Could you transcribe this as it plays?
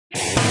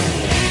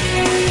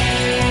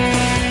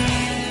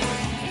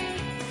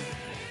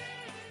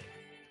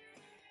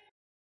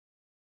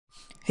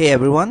Hey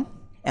everyone,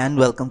 and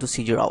welcome to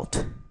CG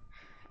Route.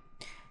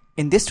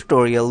 In this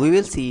tutorial we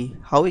will see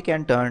how we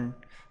can turn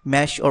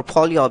mesh or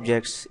poly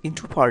objects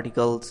into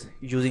particles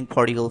using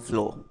particle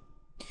flow.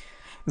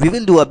 We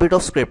will do a bit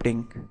of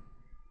scripting,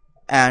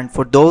 and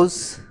for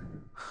those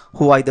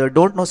who either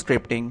don't know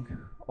scripting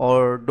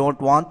or don't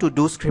want to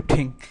do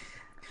scripting,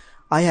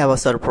 I have a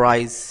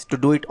surprise to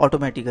do it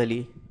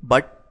automatically,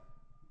 but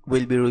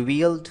will be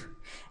revealed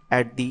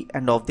at the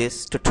end of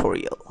this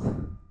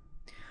tutorial.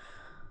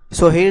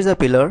 So here is a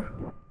pillar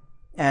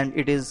and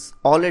it is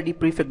already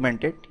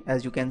pre-fragmented,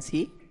 as you can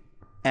see,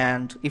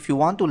 and if you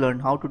want to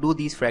learn how to do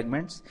these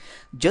fragments,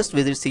 just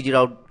visit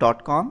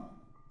cgroute.com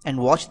and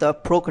watch the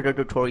Pro Cutter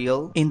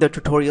tutorial in the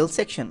tutorial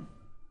section.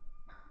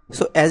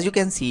 So as you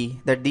can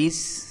see that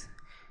these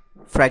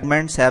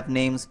fragments have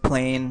names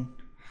plane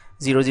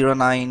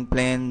 009,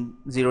 plane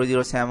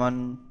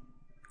 007,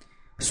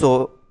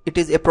 so it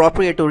is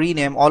appropriate to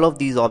rename all of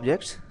these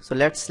objects. So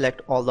let's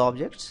select all the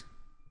objects,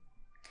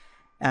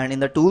 and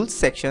in the tools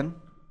section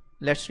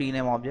let's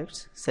rename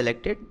objects.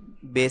 Selected,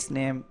 base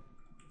name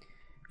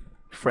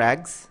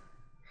frags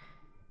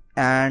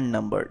and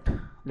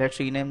numbered, let's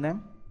rename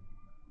them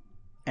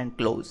and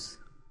close.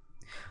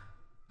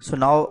 So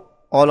now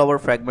all our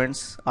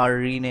fragments are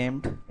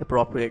renamed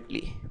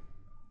appropriately.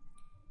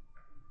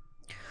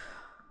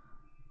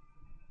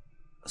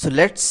 So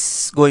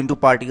let's go into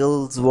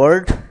particles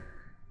world,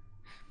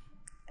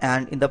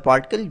 and in the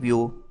particle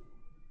view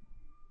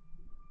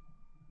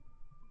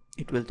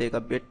it will take a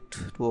bit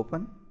to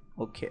open.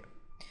 Okay,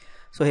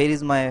 so here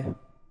is my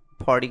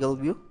particle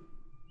view.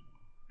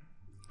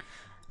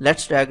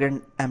 Let's drag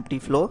an empty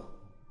flow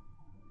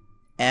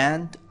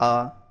and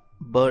a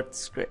birth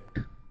script.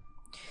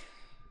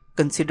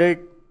 Consider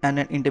it an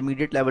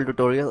intermediate level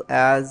tutorial,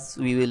 as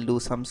we will do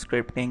some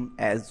scripting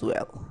as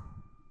well.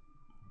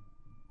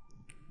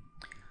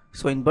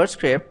 So in birth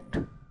script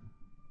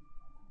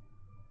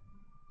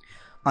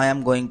I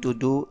am going to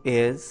do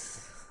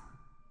is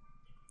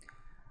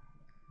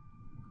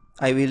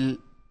I will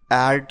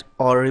add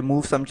or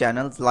remove some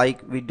channels,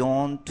 like we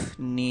don't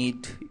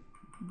need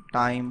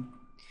time,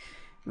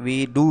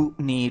 we do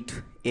need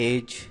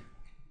age,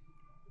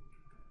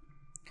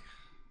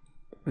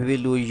 we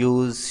will do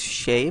use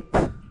shape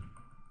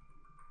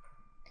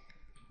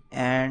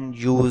and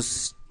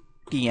use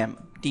TM.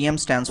 TM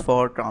stands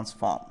for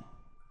transform.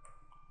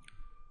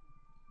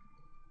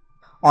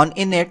 On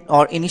init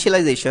or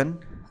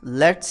initialization,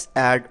 let's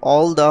add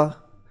all the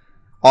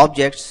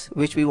objects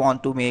which we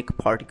want to make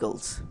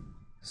particles.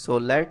 So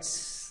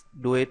let's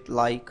do it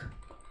like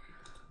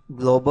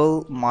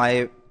global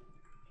my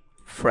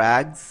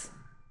frags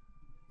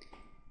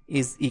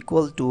is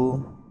equal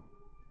to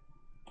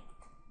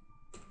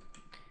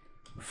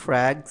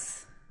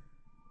frags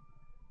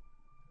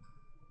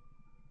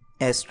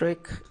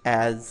asterisk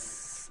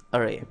as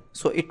array.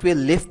 So it will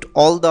lift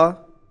all the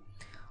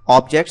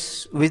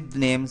objects with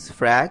names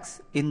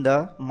frags in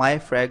the my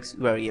frags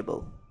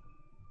variable.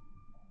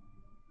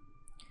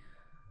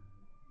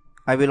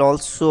 I will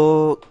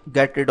also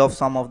get rid of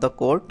some of the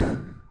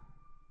code,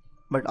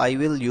 but I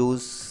will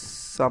use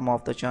some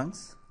of the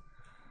chunks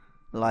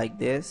like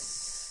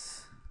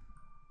this.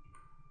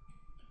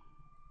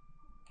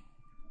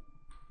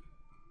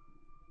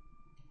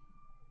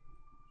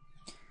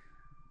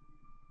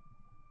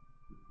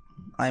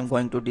 I'm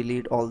going to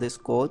delete all this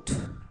code,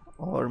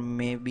 or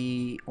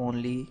maybe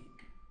only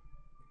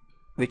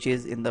which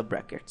is in the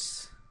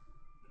brackets.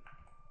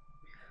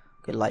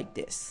 Okay, like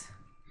this.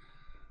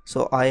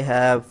 So I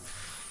have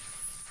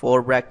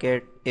for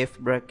bracket, if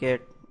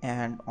bracket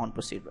and on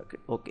proceed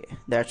bracket. Okay,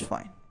 that's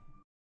fine.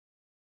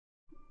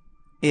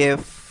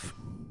 If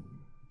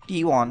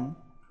t1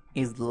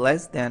 is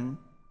less than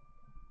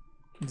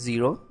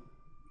 0,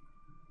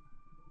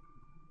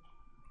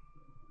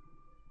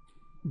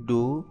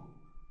 do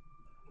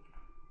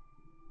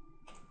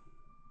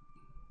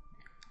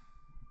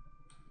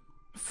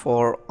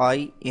for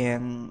I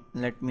in,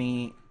 let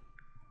me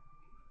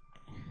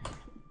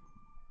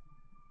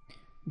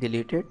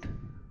delete it,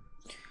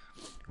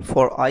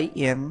 for I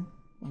in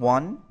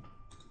 1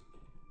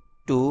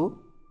 to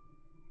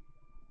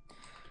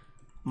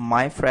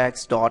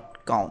myfrags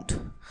dot count.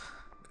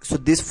 So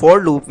this for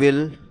loop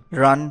will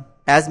run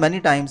as many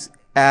times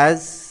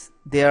as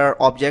there are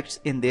objects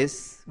in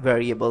this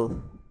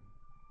variable.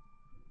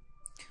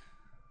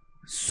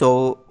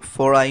 So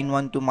for I in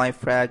 1 to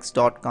myfrags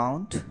dot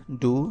count,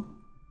 do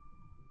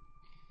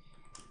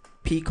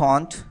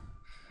pcount.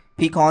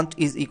 Pcount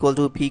is equal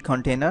to p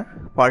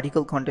container,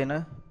 particle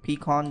container,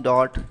 pcount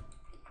dot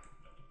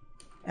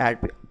add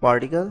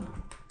particle.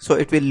 So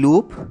it will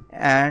loop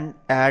and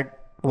add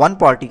one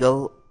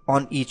particle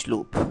on each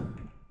loop.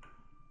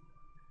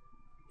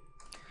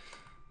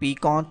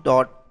 Pcount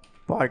dot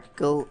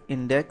particle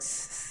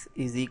index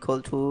is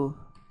equal to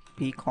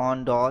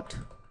pcount dot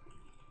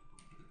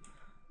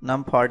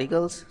num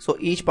particles. So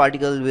each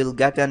particle will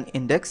get an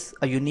index,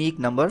 a unique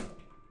number.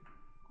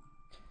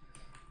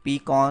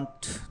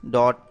 Pcount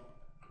dot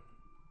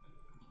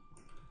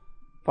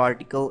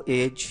particle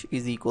age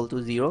is equal to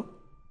 0.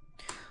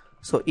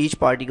 So each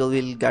particle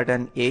will get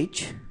an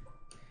age.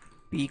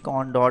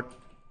 Pcon dot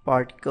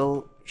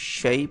particle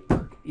shape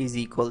is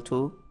equal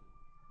to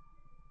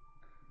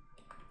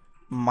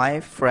my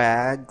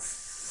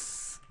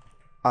frags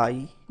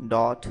I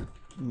dot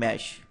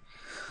mesh.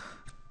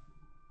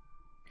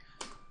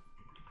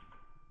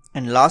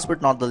 And last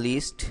but not the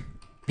least,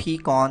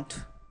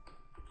 pcont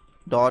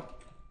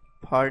dot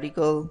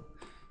particle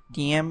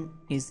tm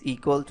is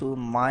equal to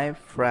my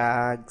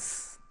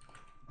frags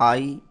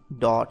I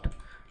dot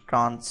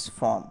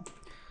transform.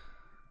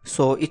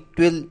 So it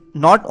will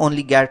not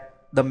only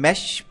get the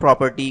mesh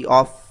property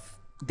of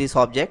this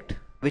object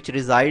which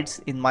resides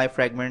in my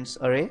fragments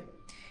array,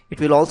 it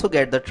will also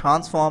get the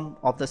transform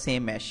of the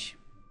same mesh.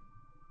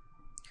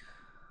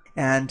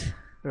 And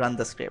run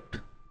the script.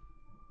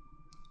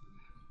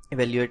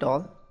 Evaluate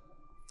all.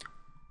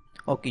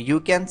 Okay, you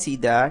can see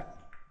that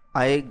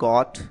I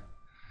got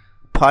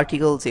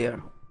particles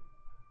here.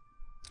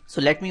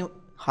 So let me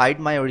hide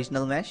my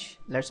original mesh.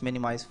 Let's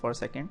minimize for a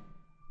second.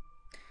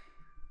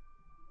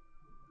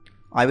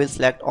 I will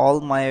select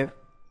all my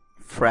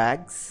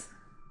frags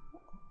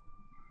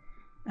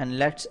and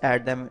let's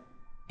add them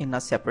in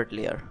a separate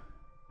layer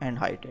and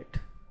hide it.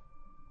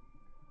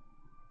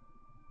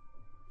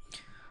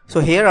 So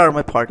here are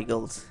my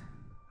particles.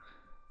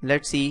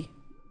 Let's see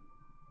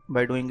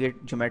by doing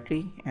it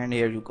geometry, and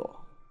here you go.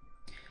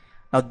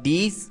 Now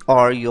these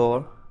are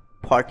your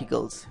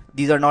particles.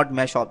 These are not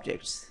mesh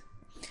objects.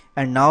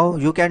 And now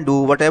you can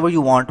do whatever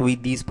you want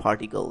with these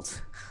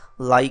particles.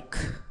 Like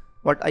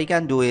what I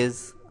can do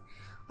is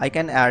I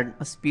can add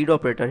a speed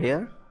operator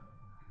here.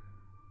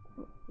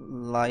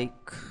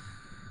 Like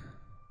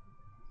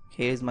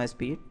here is my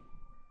speed.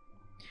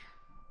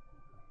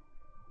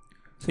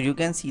 So you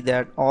can see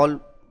that all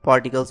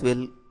particles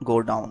will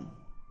go down.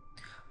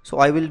 So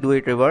I will do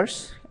it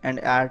reverse and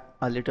add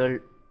a little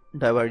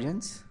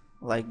divergence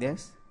like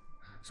this.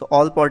 So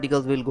all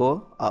particles will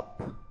go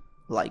up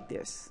like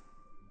this.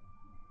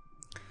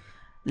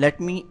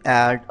 Let me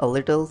add a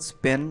little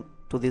spin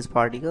to these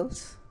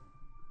particles.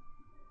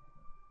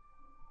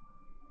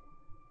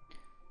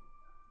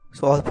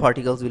 So all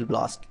particles will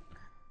blast.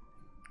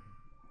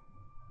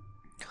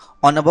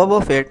 On above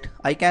of it,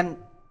 I can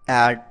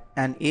add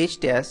an age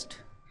test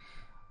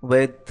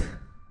with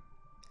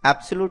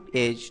absolute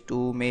age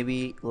to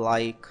maybe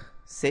like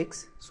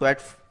 6. So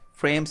at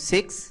frame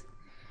 6,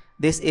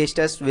 this age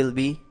test will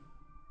be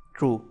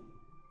true.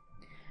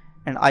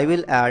 And I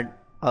will add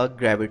a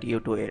gravity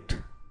to it.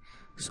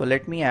 So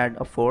let me add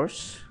a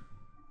force.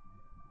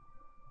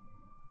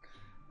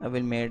 I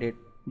will make it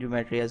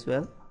geometry as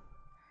well.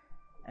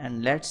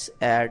 And let's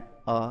add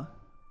a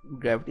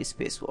gravity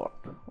space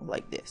warp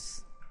like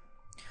this.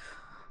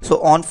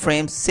 So on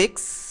frame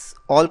 6,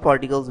 all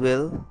particles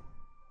will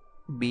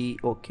be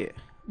okay.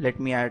 Let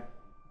me add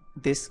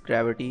this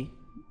gravity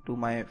to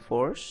my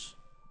force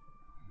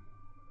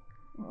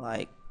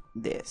like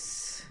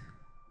this.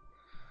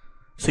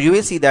 So you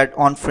will see that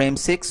on frame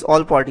 6,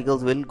 all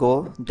particles will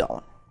go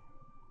down.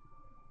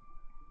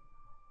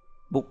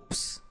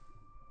 Oops.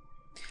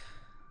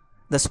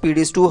 The speed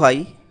is too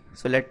high.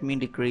 So let me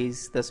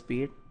decrease the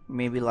speed,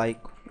 maybe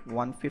like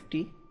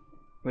 150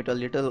 with a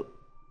little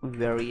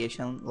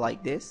variation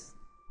like this.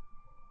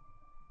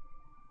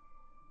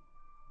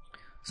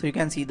 So you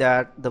can see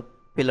that the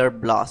pillar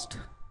blast.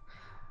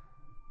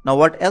 Now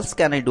what else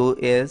can I do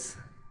is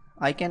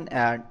I can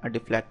add a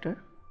deflector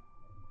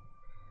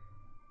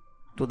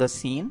to the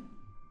scene,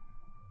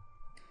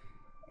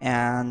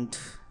 and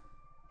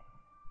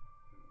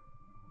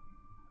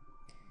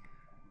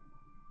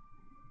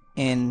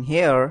in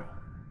here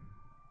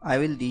I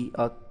will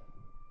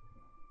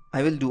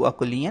do a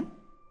collision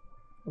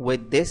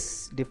with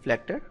this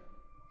deflector,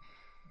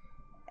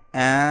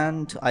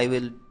 and I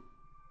will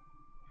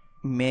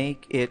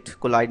make it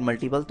collide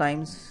multiple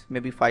times,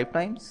 maybe 5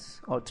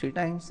 times or 3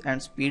 times,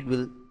 and speed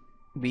will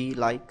be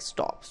like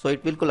stop. So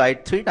it will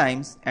collide 3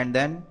 times and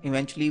then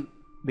eventually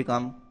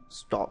become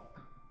stop.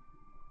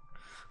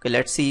 Okay,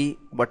 let's see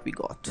what we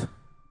got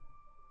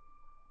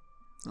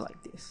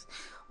like this.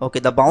 Okay,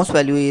 the bounce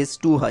value is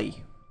too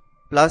high,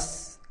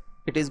 plus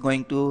it is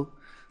going to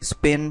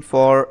spin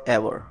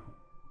forever.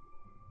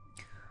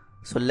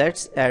 So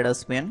let's add a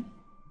spin,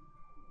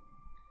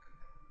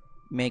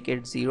 make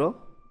it 0,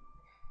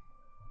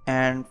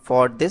 and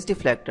for this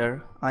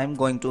deflector I'm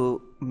going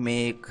to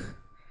make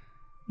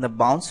the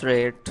bounce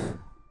rate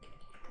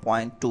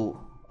 0.2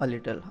 a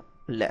little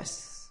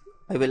less.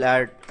 I will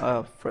add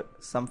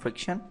some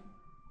friction.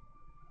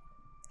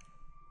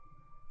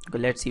 Okay,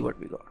 let's see what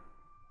we got.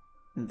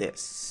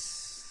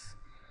 This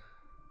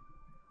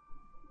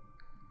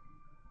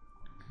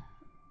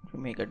to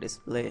make a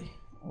display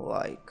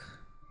like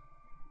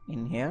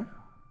in here,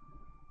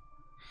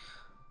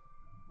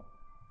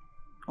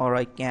 or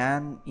I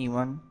can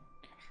even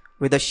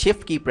with the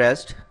shift key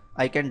pressed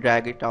I can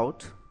drag it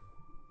out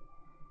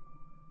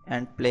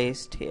and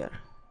place it here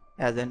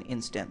as an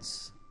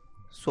instance,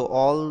 so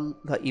all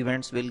the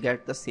events will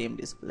get the same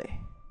display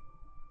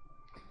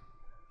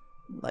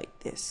like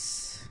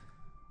this.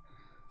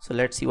 So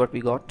let's see what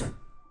we got.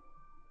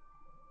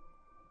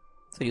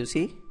 So you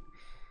see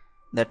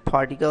that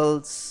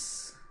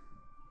particles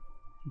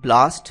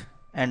blast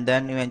and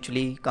then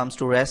eventually comes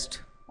to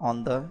rest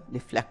on the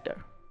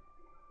deflector.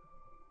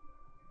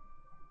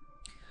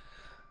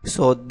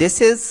 So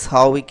this is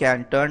how we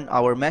can turn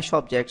our mesh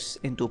objects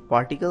into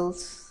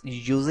particles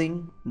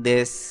using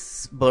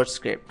this burst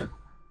script.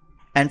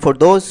 And for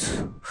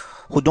those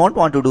who don't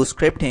want to do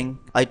scripting,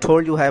 I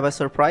told you I have a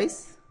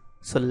surprise.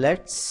 So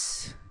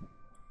let's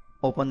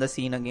open the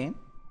scene again.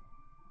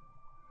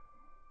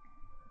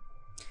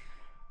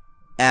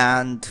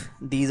 And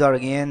these are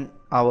again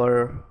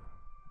our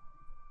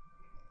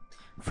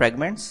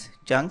fragments,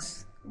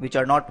 chunks, which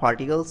are not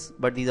particles,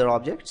 but these are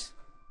objects.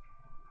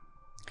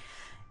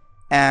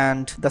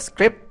 And the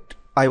script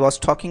I was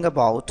talking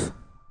about,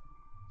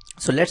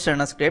 so let's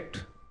run a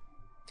script.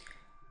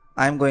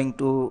 I'm going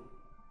to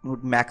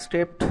max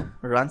script,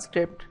 run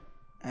script,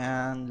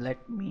 and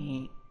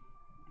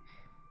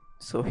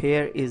so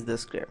here is the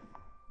script.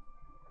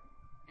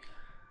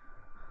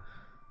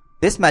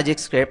 This magic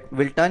script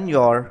will turn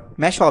your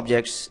mesh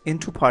objects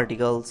into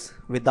particles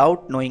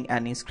without knowing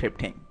any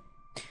scripting.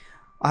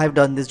 I have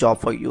done this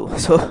job for you.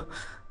 So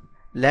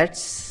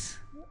let's,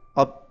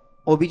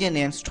 obj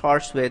name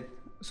starts with,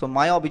 so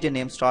my obj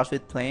name starts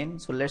with plane.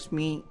 So let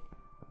me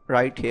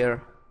write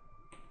here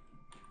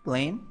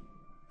plane.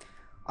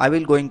 I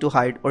will going to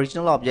hide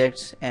original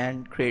objects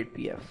and create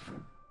PF.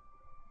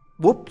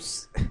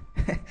 Whoops.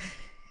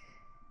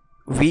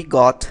 We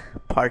got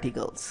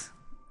particles.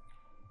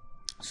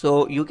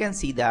 So you can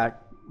see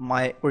that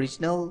my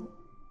original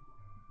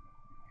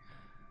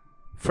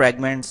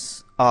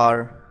fragments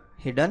are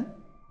hidden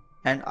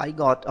and I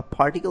got a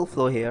particle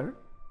flow here.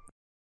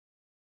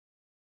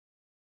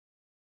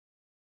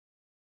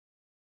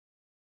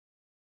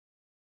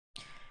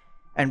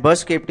 And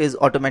burst script is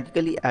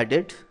automatically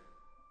added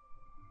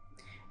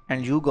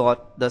and you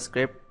got the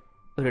script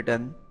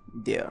written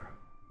there.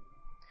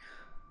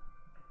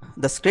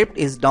 The script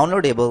is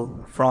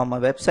downloadable from a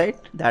website,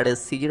 that is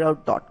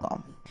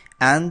cgrout.com.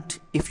 And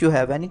if you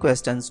have any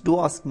questions, do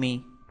ask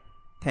me.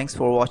 Thanks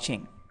for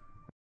watching.